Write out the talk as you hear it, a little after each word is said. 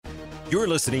You're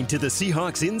listening to the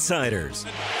Seahawks Insiders.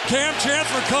 Cam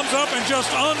Chancellor comes up and just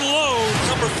unloads.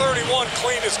 Number 31,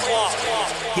 clean his clock.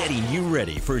 Getting you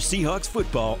ready for Seahawks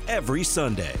football every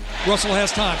Sunday. Russell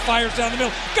has time, fires down the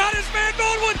middle. Got his man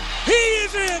Baldwin. He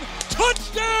is in.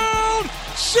 Touchdown,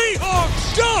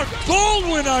 Seahawks. Doug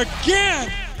Baldwin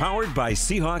again. Powered by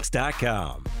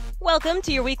Seahawks.com. Welcome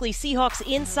to your weekly Seahawks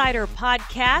Insider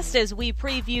podcast as we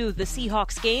preview the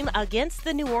Seahawks game against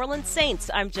the New Orleans Saints.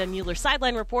 I'm Jen Mueller,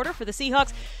 sideline reporter for the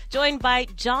Seahawks, joined by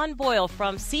John Boyle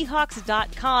from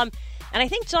Seahawks.com. And I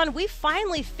think, John, we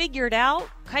finally figured out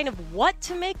kind of what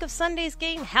to make of Sunday's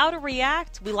game, how to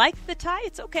react. We like the tie.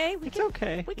 It's okay. We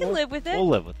can live with it. We'll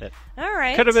live with it. All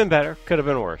right. Could have been better. Could have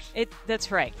been worse.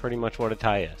 That's right. Pretty much what a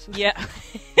tie is. Yeah.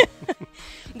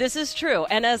 This is true.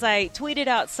 And as I tweeted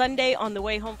out Sunday on the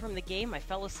way home from the game, I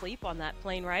fell asleep on that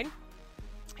plane ride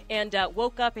and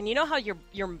woke up. And you know how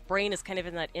your brain is kind of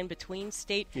in that in-between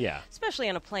state? Yeah. Especially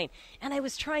on a plane. And I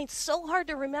was trying so hard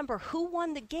to remember who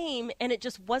won the game, and it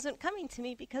just wasn't coming to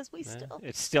me because we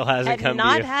still hasn't come to you.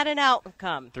 Had not had an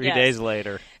outcome. 3 days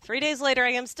later. 3 days later,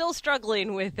 I am still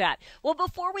struggling with that. Well,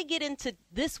 before we get into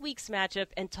this week's matchup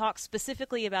and talk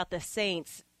specifically about the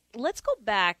Saints, let's go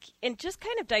back and just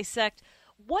kind of dissect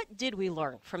what did we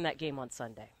learn from that game on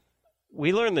Sunday?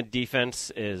 We learned the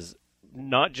defense is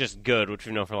not just good, which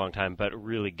we've known for a long time, but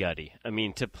really gutty. I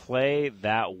mean, to play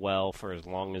that well for as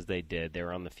long as they did, they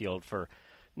were on the field for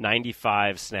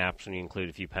 95 snaps when you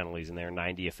include a few penalties in there,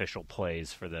 90 official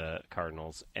plays for the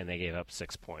Cardinals, and they gave up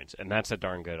 6 points. And that's a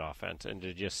darn good offense. And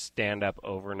to just stand up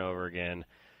over and over again,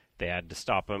 they had to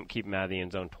stop them, keep them out of the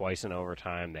end zone twice in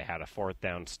overtime. They had a fourth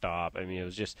down stop. I mean, it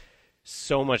was just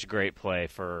so much great play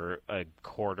for a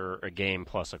game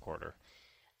plus a quarter.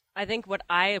 I think what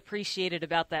I appreciated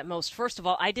about that most, first of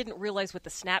all, I didn't realize what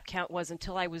the snap count was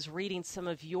until I was reading some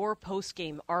of your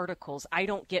post-game articles. I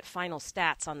don't get final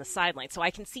stats on the sideline, so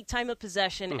I can see time of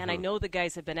possession, and I know the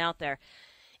guys have been out there.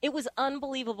 It was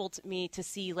unbelievable to me to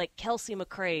see, like, Kelsey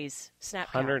McRae's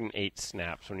snap count. 108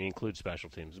 snaps when you include special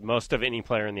teams, most of any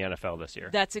player in the NFL this year.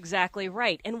 That's exactly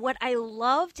right. And what I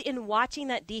loved in watching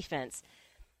that defense,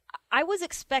 I was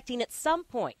expecting at some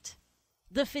point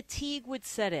the fatigue would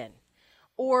set in,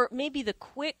 or maybe the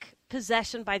quick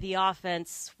possession by the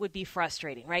offense would be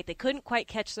frustrating, right? They couldn't quite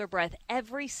catch their breath.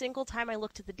 Every single time I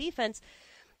looked at the defense,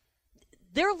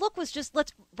 their look was just,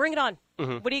 let's bring it on.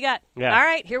 Mm-hmm. What do you got? Yeah. All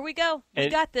right, here we go. We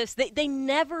got this. They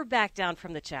never back down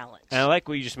from the challenge. And I like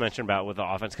what you just mentioned about with the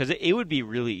offense, because it would be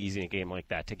really easy in a game like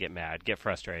that to get mad, get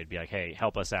frustrated, be like, hey,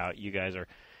 help us out. You guys are,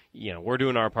 we're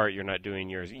doing our part. You're not doing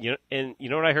yours. And you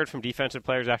know what I heard from defensive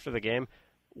players after the game?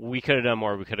 We could have done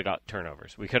more. We could have got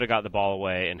turnovers. We could have got the ball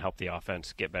away and helped the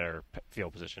offense get better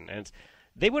field position. And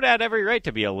they would have had every right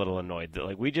to be a little annoyed that,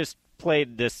 like, we just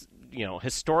played this,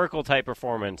 historical type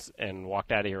performance and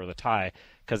walked out of here with a tie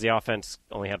because the offense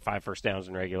only had 5 first downs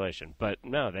in regulation. But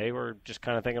no, they were just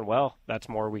kind of thinking, well, that's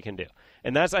more we can do.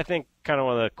 And that's, I think, kind of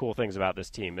one of the cool things about this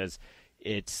team is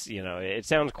it's, it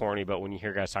sounds corny, but when you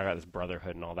hear guys talk about this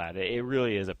brotherhood and all that, it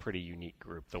really is a pretty unique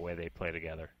group, the way they play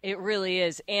together. It really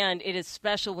is, and it is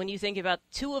special when you think about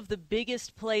two of the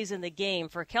biggest plays in the game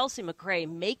for Kelsey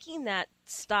McRae, making that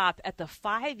stop at the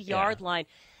 5-yard line.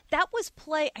 That was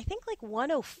play, I think, like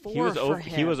 104 for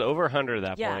him. He was over 100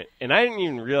 at that point, and I didn't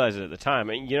even realize it at the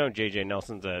time. And J.J.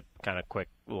 Nelson's a kind of quick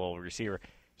little receiver.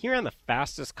 He ran the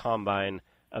fastest combine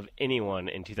of anyone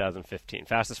in 2015,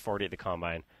 fastest 40 at the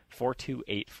combine,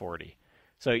 4.2840.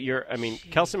 So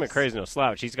Kelsey McRae's no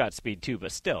slouch. He's got speed too,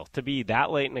 but still, to be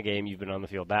that late in the game, you've been on the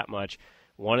field that much.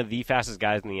 One of the fastest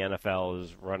guys in the NFL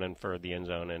is running for the end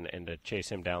zone, and to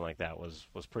chase him down like that was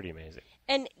pretty amazing.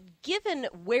 And given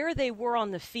where they were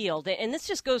on the field, and this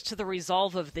just goes to the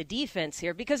resolve of the defense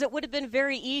here, because it would have been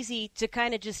very easy to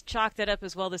kind of just chalk that up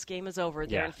as, well, this game is over.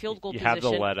 They're in field goal position. You have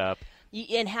the let up.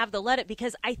 And have the let up,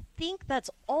 because I think that's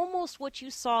almost what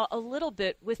you saw a little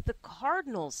bit with the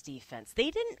Cardinals defense. They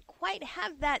didn't quite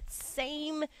have that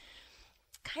same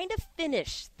kind of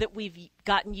finish that we've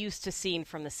gotten used to seeing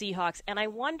from the Seahawks. And I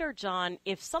wonder, John,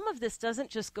 if some of this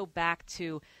doesn't just go back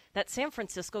to that San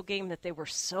Francisco game that they were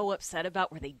so upset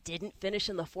about, where they didn't finish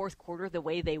in the fourth quarter the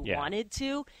way they wanted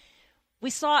to.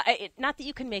 We saw, not that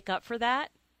you can make up for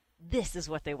that, this is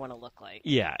what they want to look like.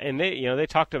 Yeah, and they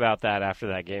talked about that after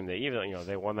that game. That even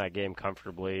they won that game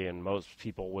comfortably, and most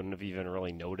people wouldn't have even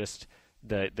really noticed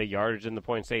the yardage and the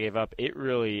points they gave up. It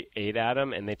really ate at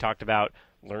them, and they talked about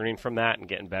learning from that and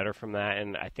getting better from that.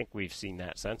 And I think we've seen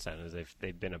that since then. As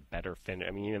they've been a better finish.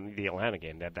 I mean, even the Atlanta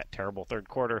game, they had that terrible third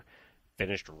quarter,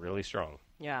 finished really strong.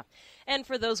 Yeah. And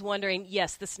for those wondering,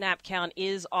 yes, the snap count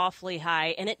is awfully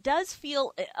high, and it does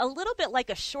feel a little bit like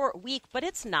a short week, but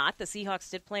it's not. The Seahawks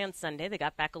did play on Sunday. They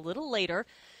got back a little later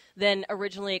than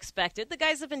originally expected. The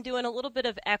guys have been doing a little bit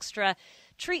of extra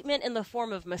treatment in the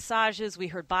form of massages. We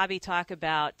heard Bobby talk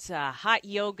about hot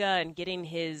yoga and getting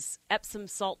his Epsom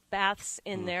salt baths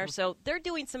in there. So they're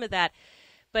doing some of that.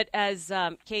 But as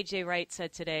KJ Wright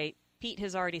said today, Pete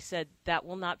has already said that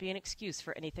will not be an excuse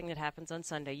for anything that happens on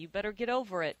Sunday. You better get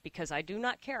over it, because I do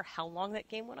not care how long that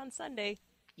game went on Sunday.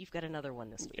 You've got another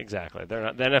one this week. Exactly. They're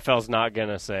not. The NFL's not going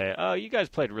to say, "Oh, you guys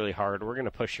played really hard. We're going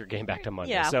to push your game back to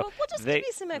Monday." Yeah, so we'll just give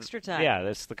you some extra time. Yeah,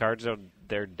 that's the cards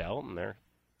they're dealt, and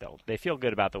they feel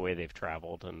good about the way they've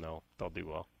traveled, and they'll do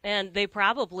well. And they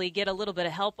probably get a little bit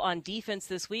of help on defense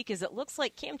this week, as it looks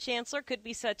like Cam Chancellor could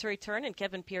be set to return, and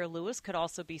Kevin Pierre-Louis could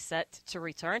also be set to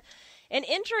return. And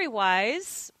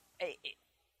injury-wise,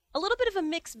 a little bit of a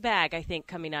mixed bag, I think,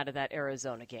 coming out of that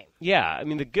Arizona game. Yeah, I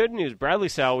mean, the good news, Bradley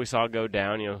Sowell we saw go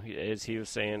down, as he was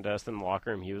saying to us in the locker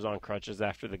room, he was on crutches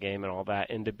after the game and all that.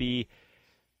 And to be,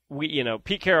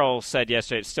 Pete Carroll said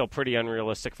yesterday it's still pretty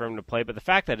unrealistic for him to play, but the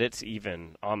fact that it's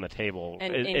even on the table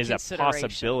is a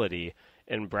possibility.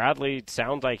 And Bradley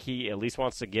sounds like he at least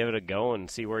wants to give it a go and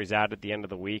see where he's at the end of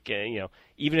the week. And,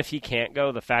 even if he can't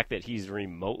go, the fact that he's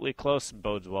remotely close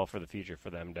bodes well for the future for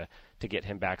them to get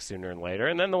him back sooner and later.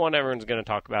 And then the one everyone's going to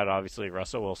talk about, obviously,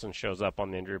 Russell Wilson shows up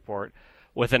on the injury report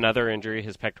with another injury,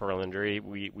 his pectoral injury.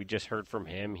 We just heard from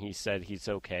him. He said he's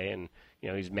okay, and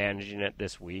he's managing it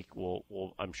this week.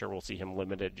 I'm sure we'll see him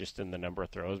limited just in the number of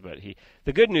throws. But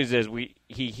the good news is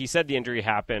he said the injury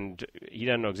happened. He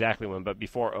doesn't know exactly when, but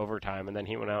before overtime, and then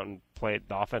he went out and played.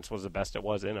 The offense was the best it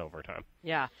was in overtime.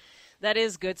 Yeah, that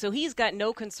is good. So he's got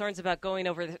no concerns about going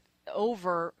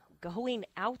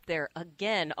out there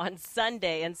again on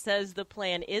Sunday, and says the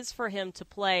plan is for him to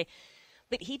play.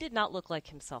 But he did not look like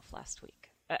himself last week.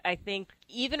 I think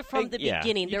even from the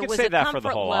beginning, there was a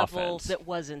comfort level that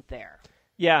wasn't there.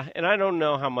 Yeah, and I don't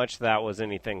know how much that was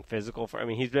anything physical.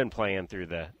 He's been playing through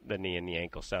the knee and the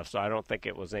ankle stuff, so I don't think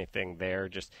it was anything there.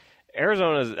 Just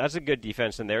Arizona, that's a good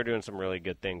defense, and they're doing some really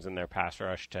good things in their pass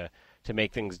rush to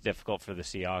make things difficult for the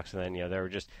Seahawks. And then,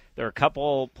 there were a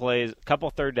couple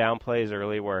third down plays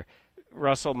early where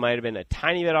Russell might have been a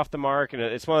tiny bit off the mark, and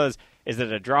it's one of those, is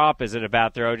it a drop, is it a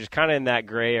bad throw, just kind of in that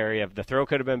gray area of the throw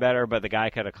could have been better, but the guy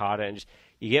could have caught it, and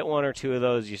you get one or two of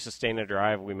those, you sustain a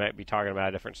drive, we might be talking about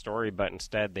a different story, but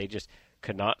instead they just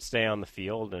could not stay on the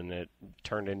field, and it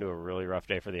turned into a really rough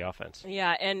day for the offense.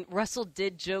 Yeah, and Russell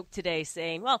did joke today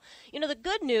saying, well, the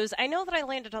good news, I know that I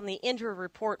landed on the injury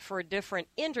report for a different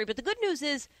injury, but the good news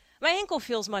is my ankle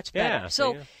feels much better. Yeah,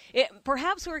 so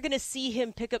perhaps we're going to see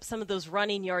him pick up some of those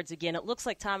running yards again. It looks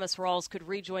like Thomas Rawls could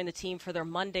rejoin the team for their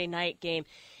Monday night game.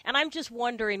 And I'm just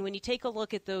wondering, when you take a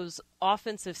look at those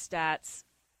offensive stats,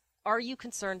 are you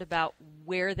concerned about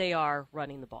where they are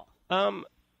running the ball?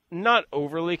 Not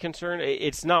overly concerned.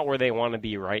 It's not where they want to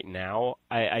be right now.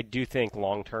 I do think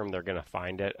long-term they're going to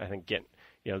find it. I think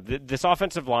this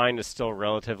offensive line is still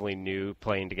relatively new,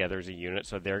 playing together as a unit,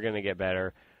 so they're going to get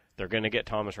better. They're going to get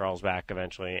Thomas Rawls back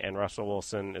eventually, and Russell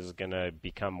Wilson is going to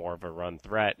become more of a run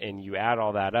threat. And you add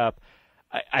all that up,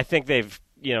 I think they've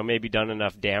maybe done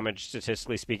enough damage,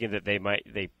 statistically speaking, that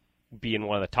they be in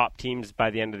one of the top teams by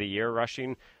the end of the year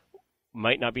rushing.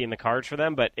 Might not be in the cards for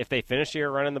them, but if they finish the year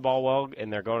running the ball well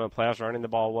and they're going to the playoffs running the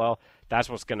ball well, that's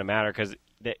what's going to matter, because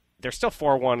they're still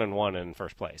 4-1-1 in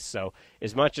first place. So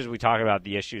as much as we talk about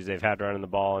the issues they've had running the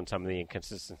ball and some of the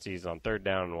inconsistencies on third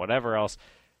down and whatever else,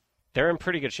 they're in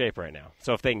pretty good shape right now.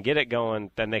 So if they can get it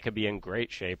going, then they could be in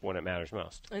great shape when it matters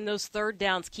most. And those third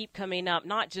downs keep coming up,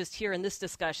 not just here in this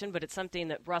discussion, but it's something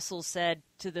that Russell said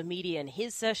to the media in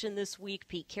his session this week.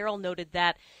 Pete Carroll noted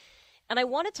that. And I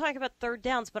want to talk about third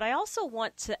downs, but I also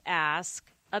want to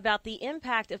ask about the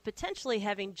impact of potentially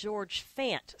having George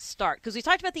Fant start. Because we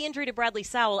talked about the injury to Bradley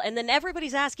Sowell, and then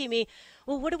everybody's asking me,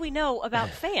 well, what do we know about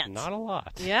Fant? Not a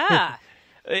lot. Yeah.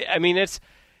 I mean, it's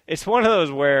one of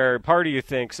those where part of you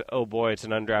thinks, oh boy, it's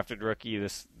an undrafted rookie.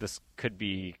 This could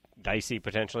be dicey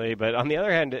potentially. But on the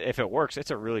other hand, if it works,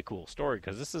 it's a really cool story,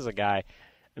 because this is a guy,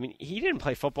 he didn't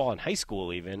play football in high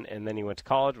school even, and then he went to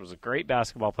college, was a great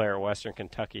basketball player at Western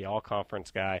Kentucky, all-conference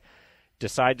guy,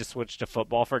 decided to switch to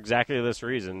football for exactly this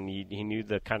reason. He knew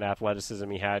the kind of athleticism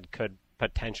he had could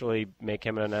potentially make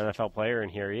him an NFL player, and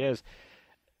here he is.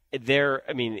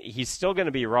 He's still going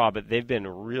to be raw, but they've been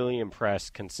really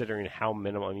impressed considering how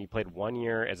minimal. He played 1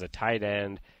 year as a tight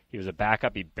end. He was a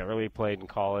backup. He barely played in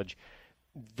college.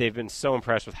 They've been so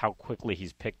impressed with how quickly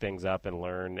he's picked things up and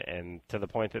learned, and to the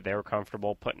point that they were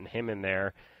comfortable putting him in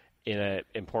there. in an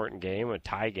important game, a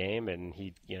tie game, and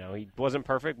he wasn't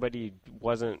perfect, but he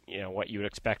wasn't what you would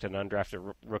expect an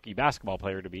undrafted rookie basketball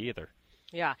player to be either.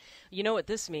 Yeah. You know what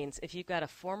this means? If you've got a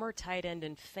former tight end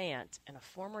in Fant and a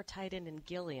former tight end in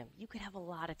Gilliam, you could have a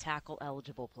lot of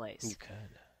tackle-eligible plays. You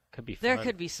could. Could be fun. There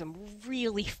could be some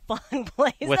really fun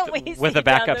plays with a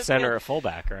backup center at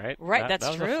fullback, right? Right, that that's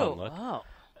was true. a fun look. Oh.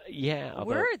 Yeah.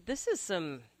 This is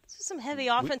some heavy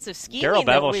offensive scheming Darrell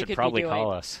that Bevel we should could probably be doing.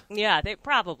 call us. Yeah, they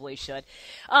probably should.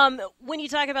 When you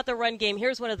talk about the run game,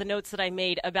 here's one of the notes that I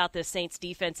made about the Saints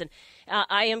defense, and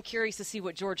I am curious to see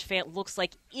what George Fant looks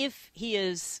like if he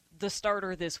is the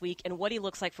starter this week and what he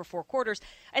looks like for 4 quarters.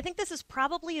 I think this is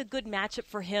probably a good matchup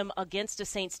for him against a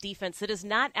Saints defense that is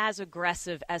not as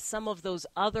aggressive as some of those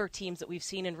other teams that we've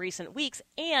seen in recent weeks,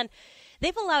 and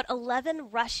they've allowed 11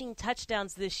 rushing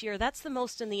touchdowns this year. That's the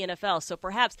most in the NFL, so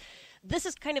perhaps this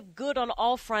is kind of good on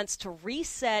all fronts to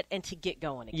reset and to get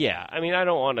going again. Yeah, I mean, I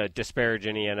don't want to disparage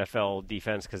any NFL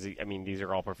defense because, I mean, these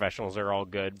are all professionals. They're all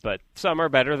good, but some are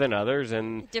better than others.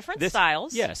 And different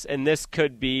styles. Yes, and this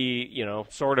could be,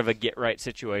 sort of a get-right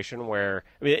situation where,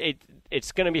 I mean,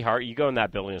 it's going to be hard. You go in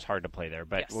that building, it's hard to play there.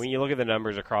 But when you look at the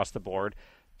numbers across the board,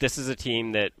 this is a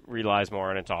team that relies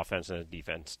more on its offense and its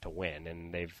defense to win,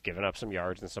 and they've given up some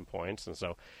yards and some points, and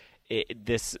so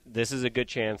this is a good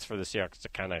chance for the Seahawks to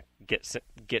kind of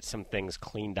get some things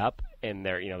cleaned up. And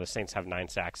the Saints have 9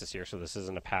 sacks this year, so this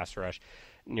isn't a pass rush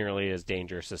nearly as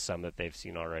dangerous as some that they've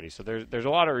seen already. So there's a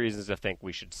lot of reasons to think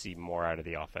we should see more out of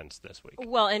the offense this week.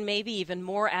 Well, and maybe even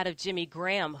more out of Jimmy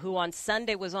Graham, who on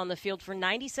Sunday was on the field for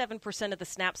 97% of the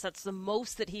snaps. That's the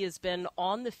most that he has been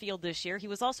on the field this year. He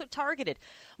was also targeted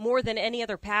more than any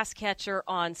other pass catcher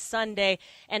on Sunday.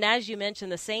 And as you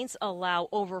mentioned, the Saints allow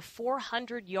over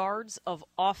 400 yards of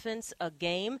offense a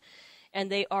game,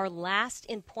 and they are last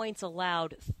in points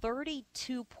allowed,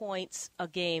 32 points a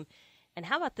game. And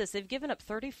how about this? They've given up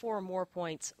 34 or more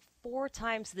points 4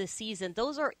 times this season.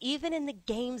 Those are even in the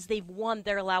games they've won,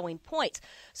 they're allowing points.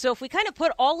 So if we kind of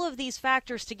put all of these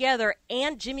factors together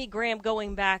and Jimmy Graham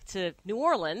going back to New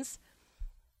Orleans,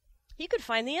 he could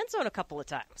find the end zone a couple of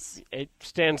times. It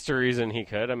stands to reason he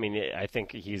could. I mean, I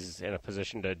think he's in a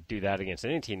position to do that against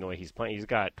any team the way he's playing. He's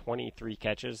got 23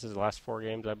 catches his last 4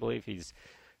 games, I believe. It's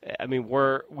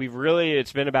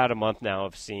been about a month now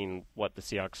of seeing what the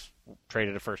Seahawks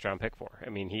traded a first-round pick for. I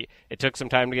mean, it took some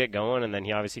time to get going, and then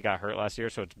he obviously got hurt last year,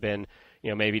 so it's been,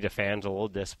 maybe to fans a little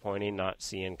disappointing not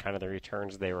seeing kind of the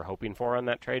returns they were hoping for on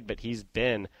that trade, but he's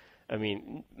been, I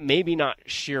mean, maybe not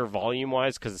sheer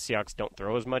volume-wise because the Seahawks don't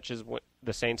throw as much as what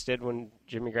the Saints did when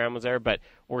Jimmy Graham was there, but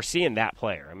we're seeing that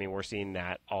player. I mean, we're seeing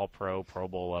that all-pro, Pro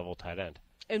Bowl level tight end.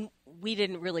 And we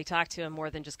didn't really talk to him more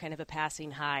than just kind of a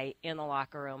passing hi in the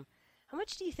locker room. How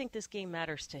much do you think this game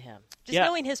matters to him? Just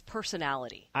knowing his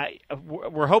personality.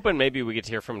 We're hoping maybe we get to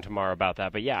hear from him tomorrow about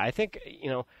that. But, yeah, I think,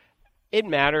 it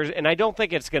matters. And I don't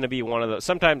think it's going to be one of those.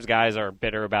 Sometimes guys are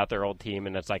bitter about their old team,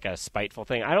 and it's like a spiteful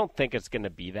thing. I don't think it's going to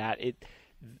be that.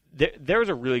 There's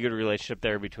a really good relationship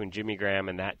there between Jimmy Graham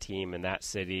and that team and that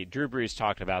city. Drew Brees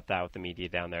talked about that with the media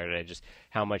down there today, just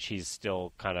how much he's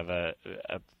still kind of a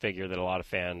figure that a lot of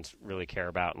fans really care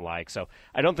about and like. So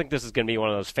I don't think this is going to be one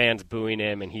of those fans booing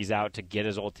him and he's out to get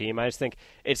his old team. I just think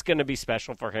it's going to be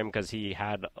special for him because he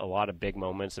had a lot of big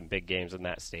moments and big games in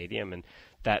that stadium, and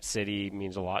that city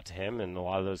means a lot to him, and a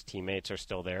lot of those teammates are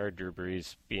still there, Drew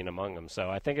Brees being among them. So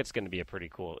I think it's going to be a pretty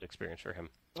cool experience for him.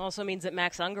 Also means that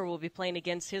Max Unger will be playing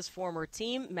against his former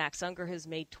team. Max Unger has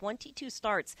made 22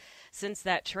 starts since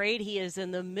that trade. He is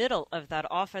in the middle of that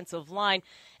offensive line,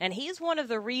 and he's one of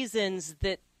the reasons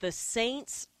that the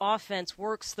Saints offense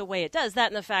works the way it does. That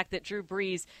and the fact that Drew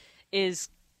Brees is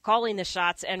calling the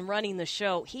shots and running the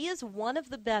show. He is one of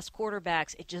the best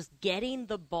quarterbacks at just getting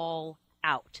the ball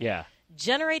out. Yeah.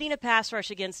 Generating a pass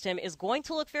rush against him is going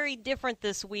to look very different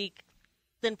this week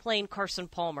than playing Carson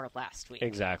Palmer last week.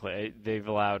 Exactly. They've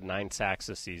allowed 9 sacks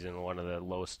this season, one of the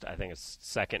lowest, I think it's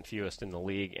second fewest in the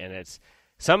league, and it's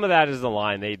some of that is the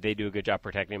line. They do a good job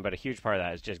protecting him, but a huge part of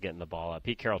that is just getting the ball up.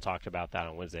 Pete Carroll talked about that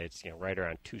on Wednesday. It's right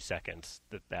around 2 seconds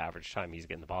the average time he's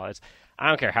getting the ball. I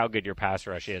don't care how good your pass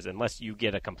rush is, unless you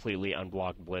get a completely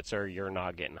unblocked blitzer, you're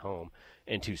not getting home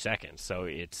in 2 seconds. So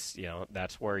it's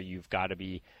that's where you've got to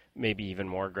be maybe even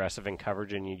more aggressive in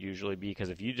coverage than you'd usually be, because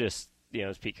if you just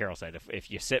as Pete Carroll said,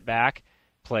 if you sit back,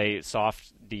 play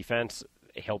soft defense,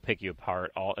 he'll pick you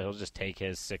apart. He'll just take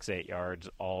his 6-8 yards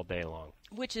all day long.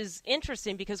 Which is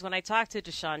interesting because when I talked to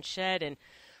Deshaun Shedd and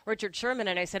Richard Sherman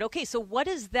and I said, okay, so what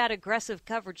does that aggressive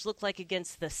coverage look like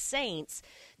against the Saints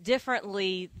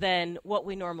differently than what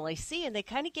we normally see? And they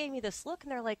kind of gave me this look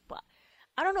and they're like, well,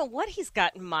 I don't know what he's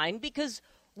got in mind because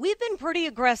we've been pretty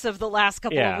aggressive the last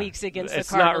couple of weeks against the Cardinals.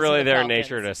 It's not really their Falcons.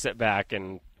 nature to sit back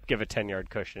and give a 10-yard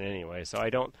cushion anyway. So I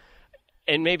don't.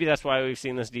 And maybe that's why we've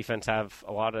seen this defense have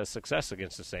a lot of success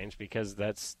against the Saints, because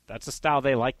that's a style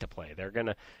they like to play. They're going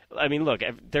to – I mean, look,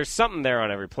 there's something there on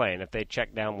every play, and if they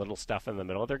check down little stuff in the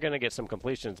middle, they're going to get some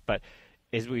completions. But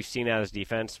as we've seen out of this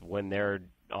defense, when they're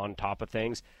on top of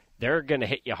things, they're going to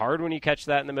hit you hard when you catch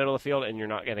that in the middle of the field, and you're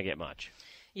not going to get much.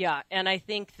 Yeah, and I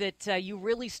think that you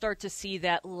really start to see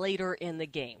that later in the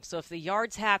game. So if the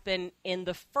yards happen in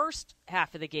the first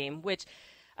half of the game, which –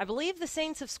 I believe the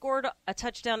Saints have scored a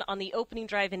touchdown on the opening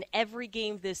drive in every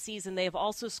game this season. They have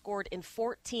also scored in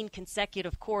 14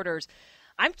 consecutive quarters.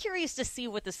 I'm curious to see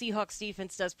what the Seahawks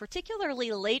defense does,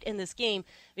 particularly late in this game,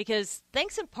 because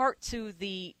thanks in part to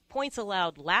the points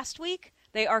allowed last week,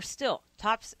 they are still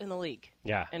tops in the league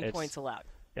in points allowed.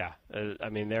 Yeah, I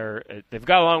mean, they've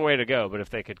got a long way to go, but if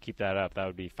they could keep that up, that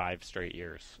would be 5 straight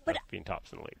years of being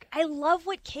tops in the league. I love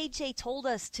what KJ told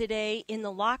us today in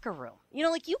the locker room. You know,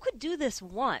 like, you could do this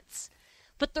once,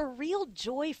 but the real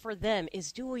joy for them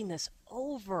is doing this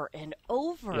over and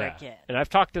over again. And I've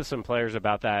talked to some players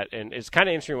about that, and it's kind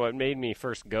of interesting. What made me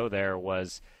first go there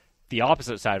was the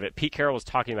opposite side of it. Pete Carroll was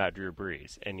talking about Drew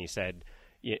Brees, and he said,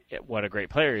 what a great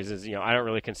player is, I don't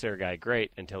really consider a guy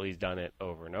great until he's done it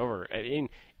over and over. In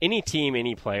any team,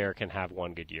 any player can have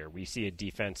one good year. We see a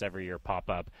defense every year pop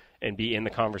up and be in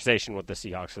the conversation with the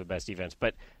Seahawks for the best defense.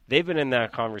 But they've been in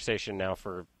that conversation now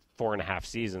for 4.5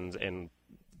 seasons, and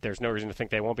there's no reason to think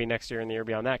they won't be next year and the year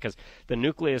beyond that, because the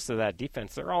nucleus of that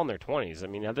defense, they're all in their 20s. I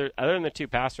mean, other than the 2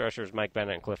 pass rushers, Mike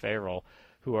Bennett and Cliff Averill,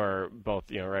 who are both,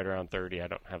 right around 30. I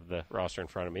don't have the roster in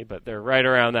front of me, but they're right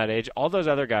around that age. All those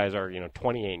other guys are,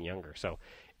 28 and younger. So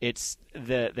it's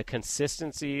the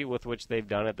consistency with which they've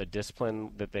done it, the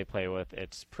discipline that they play with.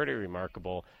 It's pretty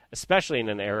remarkable, especially in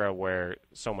an era where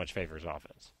so much favors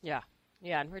offense. Yeah.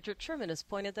 Yeah, and Richard Sherman has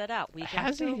pointed that out week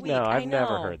has after he? week. No, I've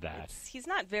never heard that. He's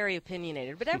not very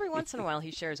opinionated, but every once in a while he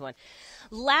shares one.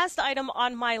 Last item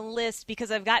on my list,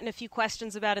 because I've gotten a few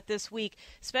questions about it this week,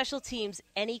 special teams,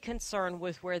 any concern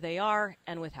with where they are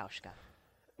and with Hauschka?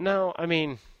 No, I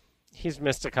mean, he's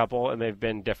missed a couple, and they've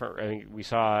been different. I mean, we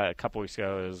saw a couple weeks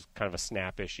ago it was kind of a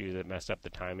snap issue that messed up the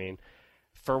timing.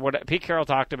 Pete Carroll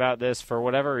talked about this. For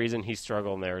whatever reason, he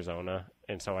struggled in Arizona,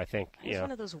 and so I think it's one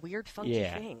of those weird, funky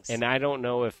things. And I don't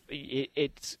know if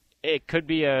it could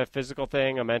be a physical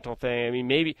thing, a mental thing. I mean,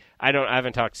 maybe I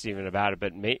haven't talked to Steven about it,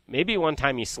 but maybe one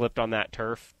time he slipped on that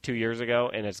turf 2 years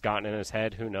ago, and it's gotten in his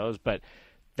head. Who knows? But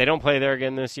they don't play there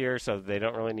again this year, so they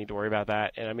don't really need to worry about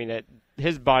that. And I mean,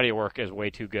 his body of work is way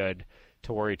too good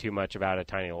to worry too much about a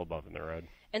tiny little bump in the road.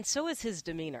 And so is his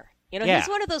demeanor. He's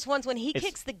one of those ones when he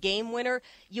kicks the game winner,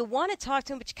 you want to talk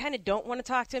to him, but you kind of don't want to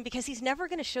talk to him because he's never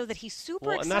going to show that he's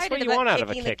super excited and that's what you about want out of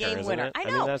a kicking kicker, the game isn't winner. It? I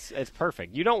know. mean, it's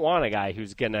perfect. You don't want a guy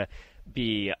who's going to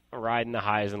be riding the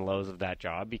highs and lows of that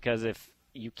job, because if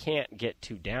you can't get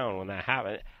too down when that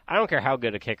happens, I don't care how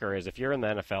good a kicker is. If you're in the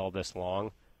NFL this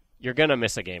long, you're going to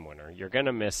miss a game winner. You're going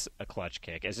to miss a clutch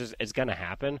kick. It's going to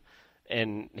happen,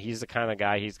 and he's the kind of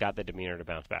guy, he's got the demeanor to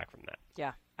bounce back from that.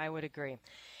 Yeah, I would agree.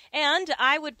 And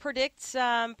I would predict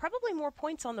probably more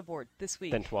points on the board this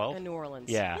week than 12 in New Orleans.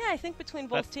 Yeah, I think between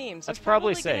both teams, that's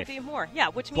probably safe. Be more. Yeah,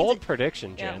 which means bold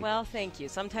prediction, Jen. Yeah, well, thank you.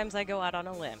 Sometimes I go out on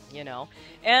a limb,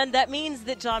 and that means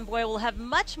that John Boy will have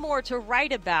much more to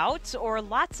write about, or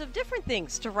lots of different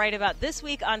things to write about this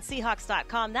week on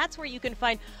Seahawks.com. That's where you can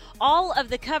find all of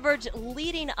the coverage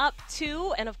leading up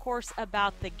to, and of course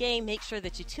about the game. Make sure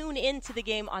that you tune into the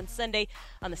game on Sunday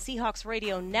on the Seahawks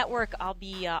Radio Network. I'll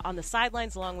be on the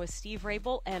sidelines along with Steve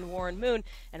Rabel and Warren Moon,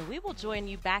 and we will join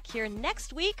you back here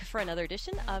next week for another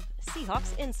edition of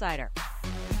Seahawks Insider.